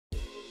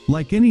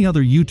Like any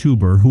other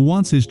YouTuber who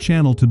wants his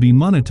channel to be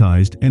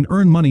monetized and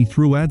earn money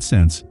through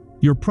AdSense,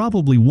 you're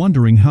probably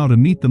wondering how to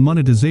meet the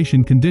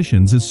monetization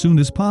conditions as soon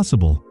as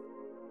possible.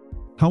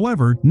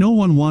 However, no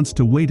one wants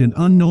to wait an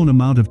unknown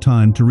amount of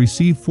time to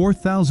receive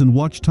 4,000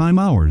 watch time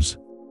hours.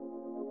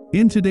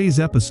 In today's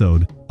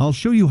episode, I'll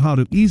show you how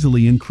to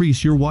easily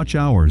increase your watch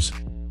hours.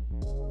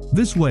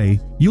 This way,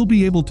 you'll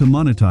be able to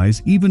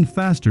monetize even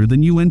faster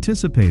than you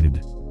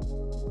anticipated.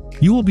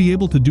 You will be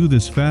able to do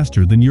this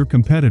faster than your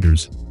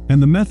competitors,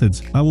 and the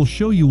methods I will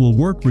show you will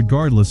work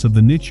regardless of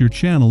the niche your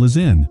channel is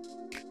in.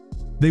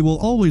 They will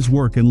always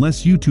work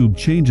unless YouTube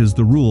changes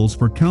the rules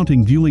for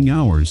counting viewing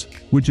hours,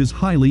 which is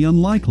highly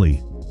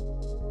unlikely.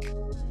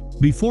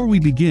 Before we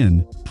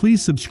begin,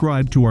 please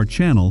subscribe to our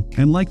channel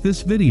and like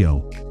this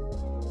video.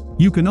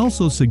 You can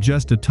also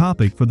suggest a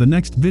topic for the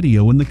next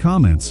video in the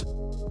comments.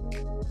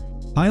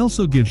 I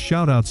also give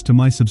shoutouts to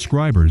my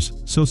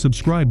subscribers, so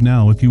subscribe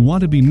now if you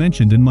want to be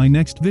mentioned in my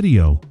next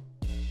video.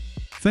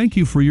 Thank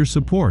you for your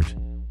support.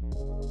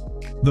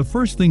 The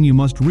first thing you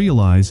must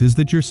realize is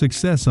that your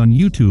success on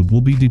YouTube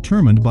will be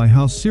determined by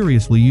how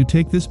seriously you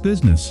take this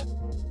business.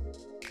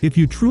 If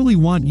you truly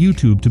want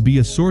YouTube to be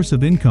a source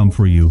of income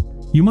for you,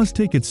 you must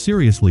take it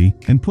seriously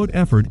and put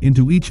effort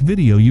into each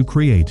video you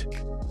create.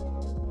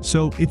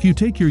 So, if you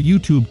take your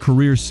YouTube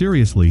career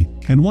seriously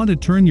and want to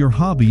turn your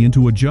hobby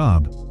into a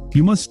job,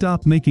 you must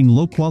stop making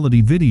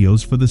low-quality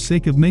videos for the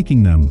sake of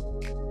making them.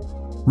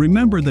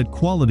 Remember that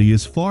quality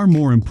is far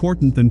more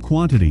important than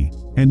quantity,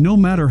 and no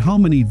matter how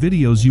many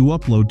videos you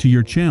upload to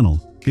your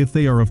channel, if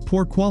they are of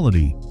poor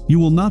quality, you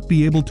will not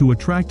be able to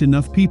attract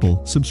enough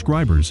people,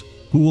 subscribers,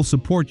 who will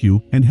support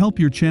you and help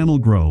your channel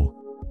grow.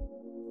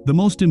 The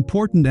most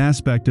important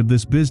aspect of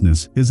this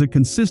business is a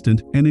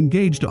consistent and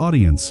engaged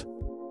audience.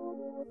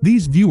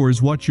 These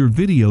viewers watch your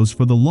videos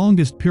for the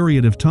longest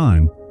period of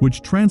time,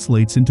 which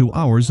translates into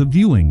hours of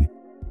viewing.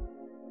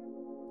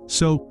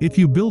 So, if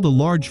you build a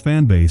large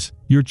fan base,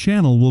 your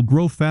channel will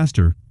grow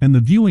faster and the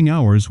viewing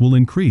hours will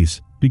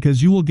increase,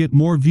 because you will get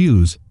more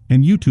views,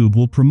 and YouTube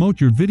will promote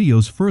your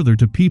videos further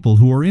to people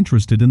who are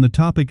interested in the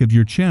topic of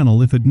your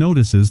channel if it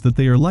notices that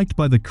they are liked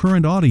by the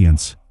current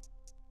audience.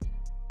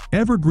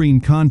 Evergreen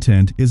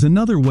content is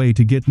another way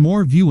to get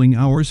more viewing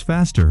hours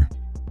faster.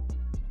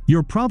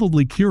 You're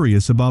probably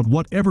curious about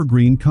what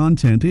evergreen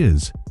content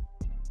is.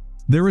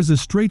 There is a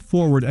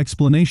straightforward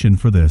explanation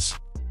for this.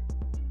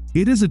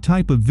 It is a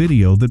type of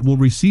video that will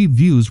receive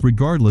views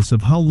regardless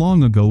of how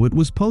long ago it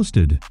was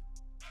posted.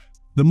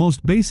 The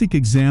most basic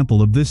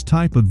example of this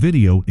type of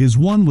video is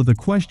one with a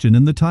question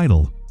in the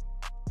title.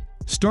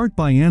 Start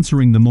by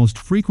answering the most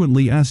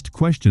frequently asked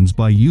questions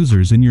by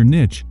users in your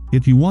niche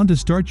if you want to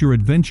start your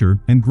adventure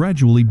and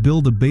gradually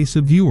build a base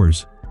of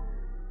viewers.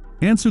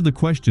 Answer the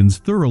questions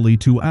thoroughly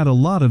to add a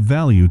lot of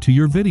value to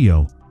your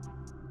video.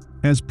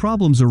 As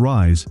problems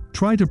arise,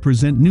 try to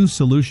present new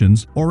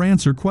solutions or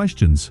answer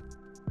questions.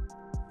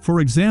 For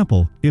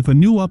example, if a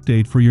new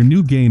update for your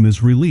new game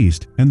is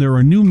released and there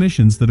are new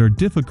missions that are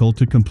difficult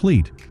to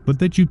complete, but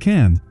that you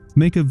can,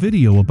 make a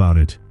video about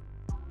it.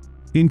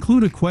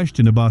 Include a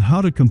question about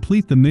how to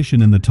complete the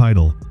mission in the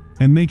title,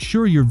 and make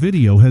sure your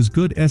video has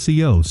good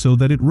SEO so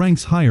that it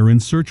ranks higher in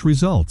search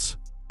results.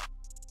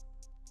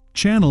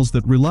 Channels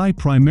that rely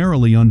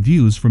primarily on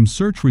views from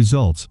search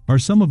results are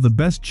some of the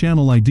best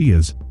channel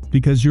ideas,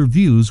 because your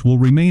views will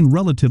remain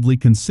relatively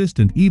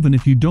consistent even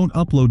if you don't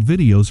upload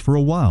videos for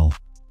a while.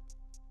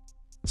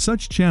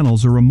 Such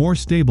channels are a more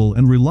stable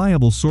and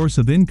reliable source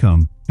of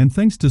income, and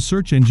thanks to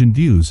search engine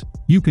views,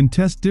 you can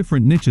test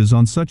different niches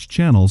on such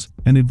channels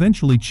and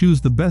eventually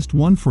choose the best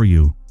one for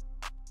you.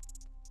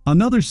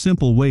 Another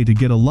simple way to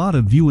get a lot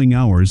of viewing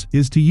hours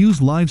is to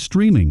use live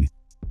streaming.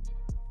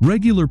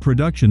 Regular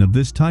production of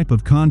this type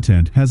of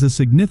content has a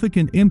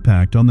significant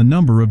impact on the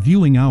number of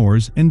viewing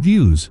hours and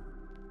views.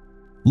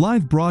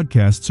 Live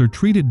broadcasts are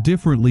treated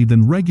differently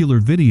than regular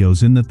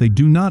videos in that they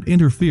do not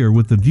interfere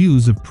with the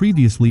views of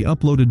previously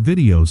uploaded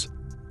videos,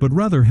 but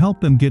rather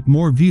help them get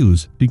more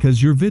views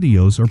because your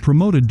videos are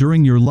promoted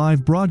during your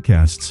live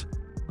broadcasts.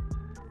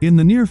 In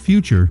the near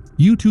future,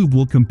 YouTube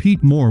will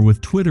compete more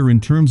with Twitter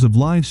in terms of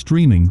live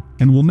streaming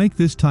and will make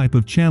this type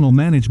of channel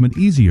management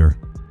easier.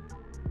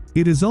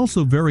 It is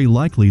also very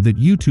likely that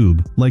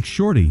YouTube, like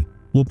Shorty,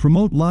 will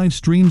promote live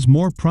streams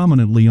more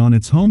prominently on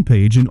its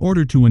homepage in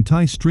order to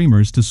entice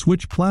streamers to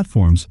switch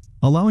platforms,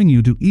 allowing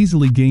you to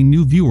easily gain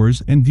new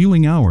viewers and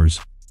viewing hours.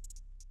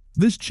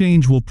 This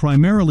change will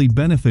primarily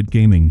benefit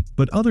gaming,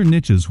 but other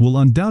niches will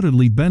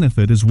undoubtedly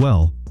benefit as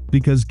well,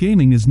 because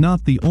gaming is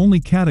not the only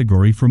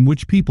category from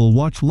which people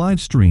watch live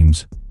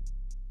streams.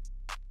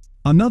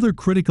 Another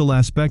critical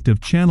aspect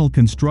of channel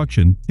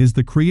construction is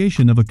the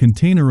creation of a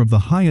container of the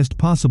highest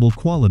possible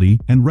quality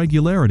and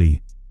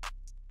regularity.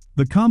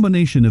 The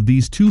combination of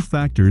these two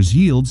factors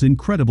yields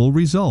incredible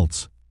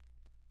results.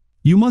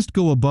 You must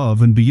go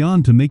above and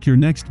beyond to make your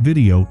next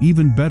video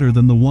even better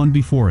than the one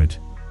before it.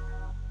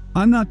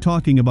 I'm not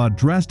talking about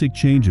drastic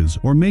changes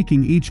or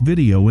making each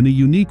video in a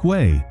unique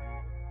way.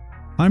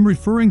 I'm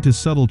referring to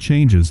subtle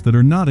changes that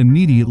are not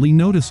immediately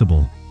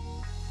noticeable.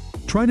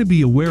 Try to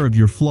be aware of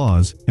your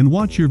flaws and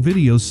watch your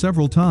videos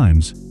several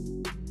times.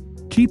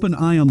 Keep an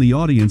eye on the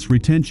audience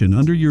retention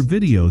under your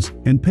videos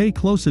and pay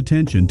close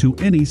attention to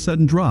any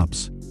sudden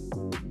drops.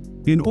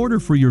 In order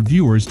for your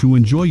viewers to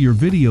enjoy your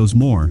videos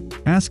more,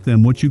 ask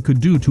them what you could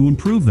do to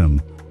improve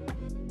them.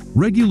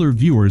 Regular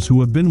viewers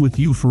who have been with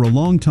you for a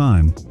long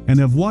time and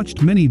have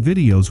watched many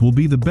videos will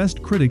be the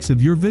best critics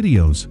of your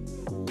videos.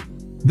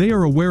 They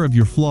are aware of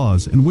your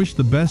flaws and wish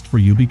the best for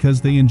you because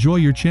they enjoy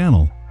your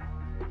channel.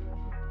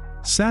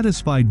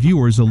 Satisfied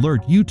viewers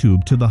alert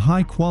YouTube to the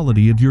high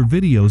quality of your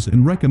videos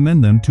and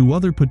recommend them to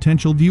other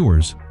potential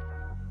viewers.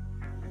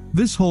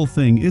 This whole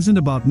thing isn't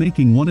about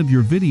making one of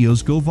your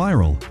videos go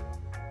viral.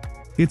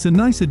 It's a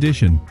nice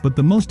addition, but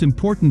the most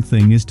important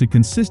thing is to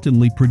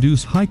consistently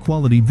produce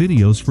high-quality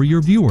videos for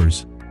your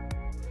viewers.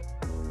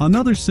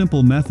 Another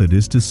simple method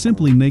is to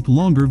simply make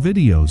longer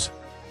videos.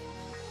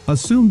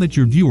 Assume that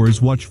your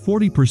viewers watch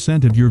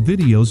 40% of your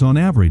videos on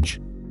average.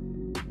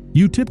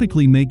 You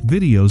typically make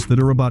videos that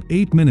are about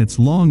 8 minutes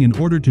long in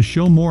order to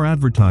show more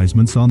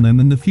advertisements on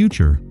them in the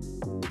future.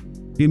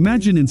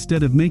 Imagine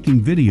instead of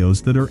making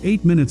videos that are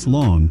 8 minutes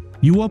long,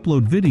 you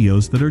upload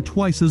videos that are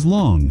twice as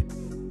long.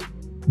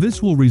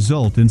 This will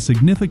result in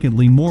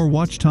significantly more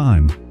watch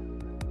time.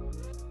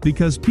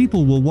 Because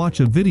people will watch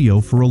a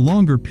video for a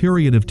longer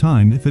period of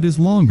time if it is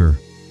longer.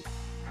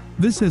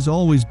 This has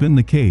always been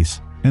the case,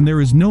 and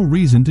there is no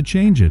reason to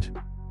change it.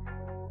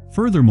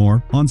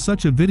 Furthermore, on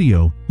such a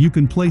video, you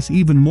can place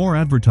even more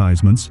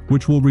advertisements,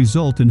 which will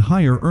result in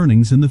higher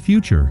earnings in the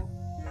future.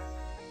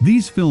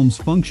 These films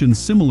function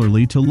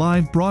similarly to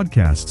live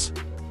broadcasts.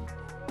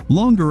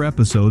 Longer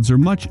episodes are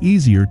much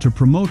easier to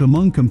promote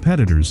among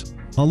competitors,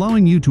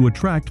 allowing you to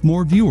attract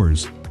more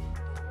viewers.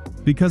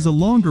 Because a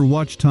longer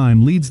watch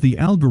time leads the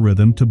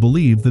algorithm to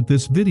believe that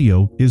this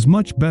video is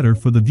much better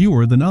for the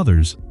viewer than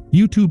others,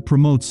 YouTube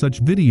promotes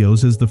such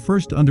videos as the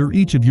first under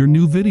each of your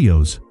new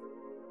videos.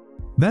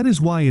 That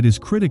is why it is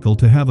critical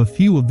to have a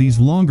few of these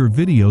longer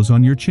videos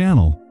on your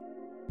channel.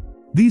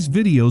 These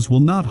videos will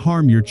not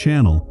harm your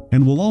channel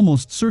and will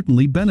almost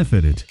certainly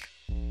benefit it.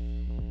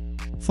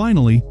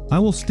 Finally, I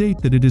will state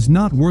that it is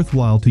not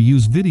worthwhile to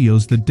use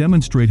videos that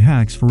demonstrate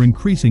hacks for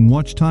increasing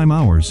watch time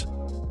hours.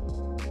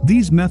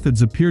 These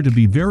methods appear to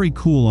be very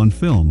cool on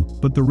film,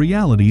 but the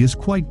reality is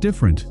quite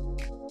different.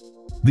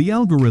 The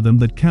algorithm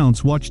that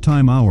counts watch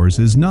time hours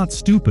is not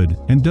stupid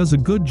and does a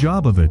good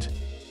job of it.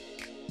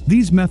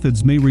 These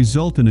methods may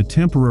result in a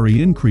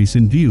temporary increase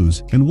in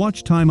views and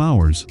watch time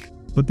hours,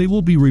 but they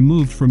will be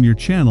removed from your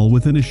channel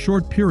within a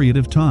short period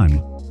of time.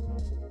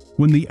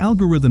 When the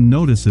algorithm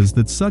notices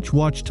that such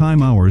watch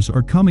time hours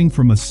are coming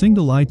from a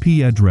single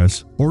IP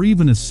address or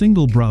even a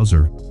single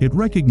browser, it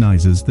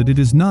recognizes that it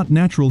is not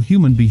natural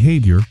human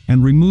behavior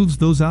and removes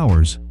those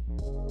hours.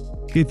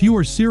 If you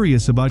are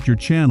serious about your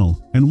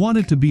channel and want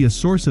it to be a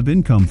source of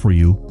income for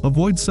you,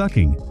 avoid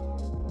sucking.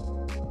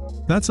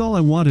 That's all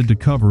I wanted to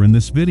cover in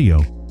this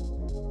video.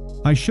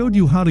 I showed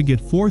you how to get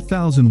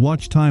 4,000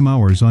 watch time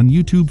hours on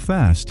YouTube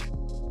fast.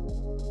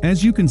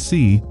 As you can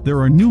see, there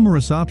are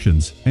numerous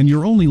options, and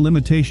your only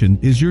limitation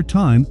is your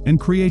time and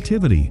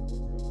creativity.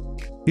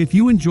 If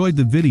you enjoyed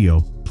the video,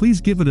 please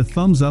give it a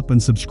thumbs up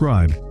and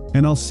subscribe,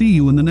 and I'll see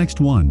you in the next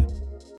one.